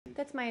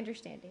That's my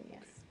understanding,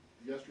 yes.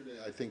 Yesterday,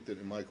 I think that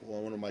in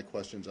one of my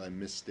questions, I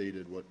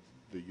misstated what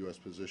the U.S.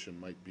 position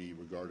might be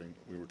regarding,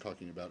 we were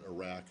talking about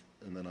Iraq,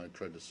 and then I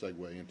tried to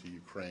segue into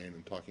Ukraine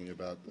and talking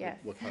about Yes.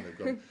 what kind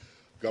of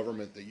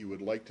government that you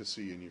would like to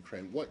see in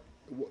Ukraine. What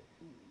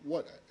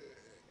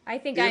I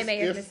think I may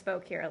have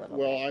misspoke here a little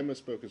bit. Well, I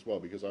misspoke as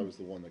well because I was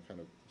the one that kind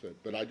of said,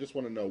 but I just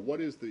want to know,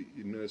 what is the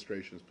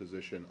administration's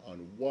position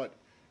on what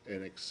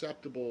an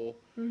acceptable,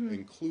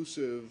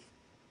 inclusive,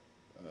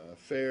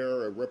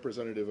 fair,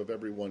 representative of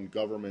everyone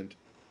government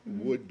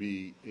would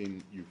be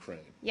in Ukraine?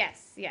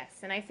 Yes,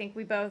 and I think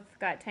we both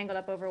got tangled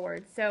up over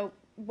words. So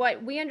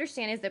what we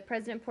understand is that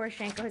President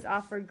Poroshenko has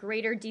offered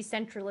greater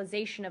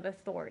decentralization of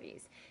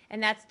authorities,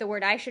 and that's the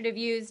word I should have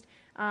used.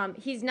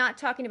 He's not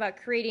talking about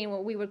creating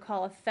what we would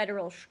call a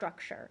federal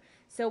structure.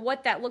 So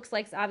what that looks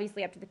like is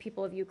obviously up to the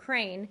people of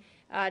Ukraine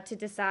to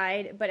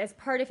decide, but as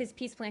part of his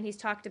peace plan, he's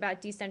talked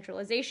about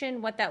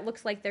decentralization. What that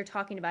looks like, they're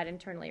talking about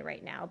internally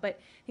right now. But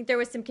I think there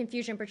was some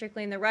confusion,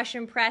 particularly in the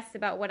Russian press,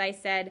 about what I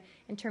said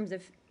in terms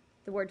of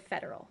the word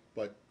federal,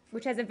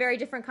 which has a very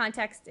different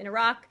context in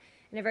Iraq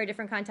and a very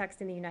different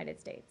context in the United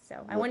States.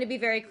 So I want to be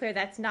very clear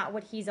that's not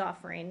what he's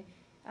offering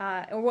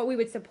or what we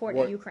would support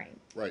in Ukraine.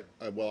 Right.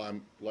 Well,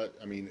 I'm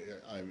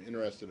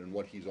interested in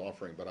what he's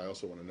offering, but I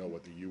also want to know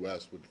what the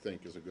U.S. would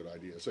think is a good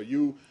idea. So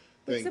you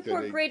think that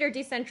support greater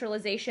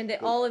decentralization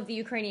that all of the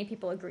Ukrainian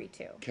people agree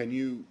to. Can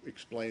you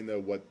explain, though,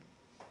 what,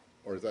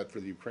 or is that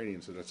for the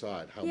Ukrainians to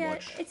decide how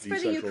much decentralization? It's for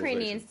the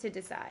Ukrainians to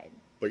decide.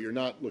 But you're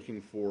not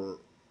looking for,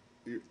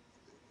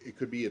 it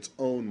could be its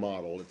own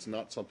model. It's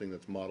not something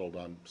that's modeled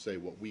on, say,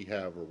 what we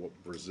have or what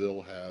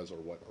Brazil has or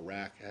what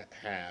Iraq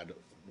had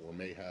or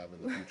may have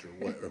in the future.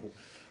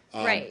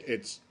 Right.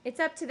 It's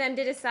up to them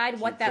to decide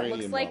what that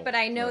looks like, model. But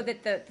I know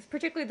that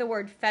particularly the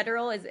word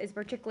federal is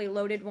particularly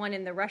loaded one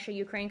in the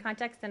Russia-Ukraine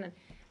context, and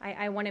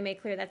I want to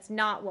make clear that's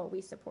not what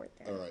we support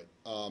there.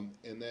 All right.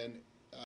 And then